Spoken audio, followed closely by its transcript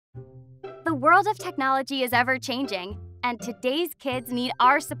world of technology is ever-changing, and today's kids need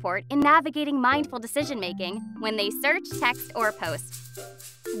our support in navigating mindful decision-making when they search, text, or post.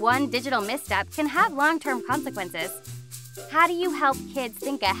 One digital misstep can have long-term consequences. How do you help kids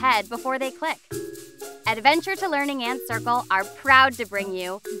think ahead before they click? Adventure to Learning and Circle are proud to bring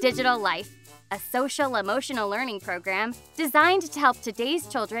you Digital Life, a social-emotional learning program designed to help today's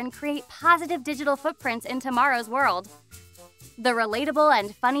children create positive digital footprints in tomorrow's world. The relatable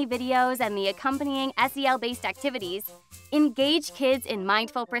and funny videos and the accompanying SEL-based activities engage kids in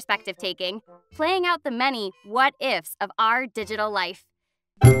mindful perspective-taking, playing out the many what-ifs of our digital life.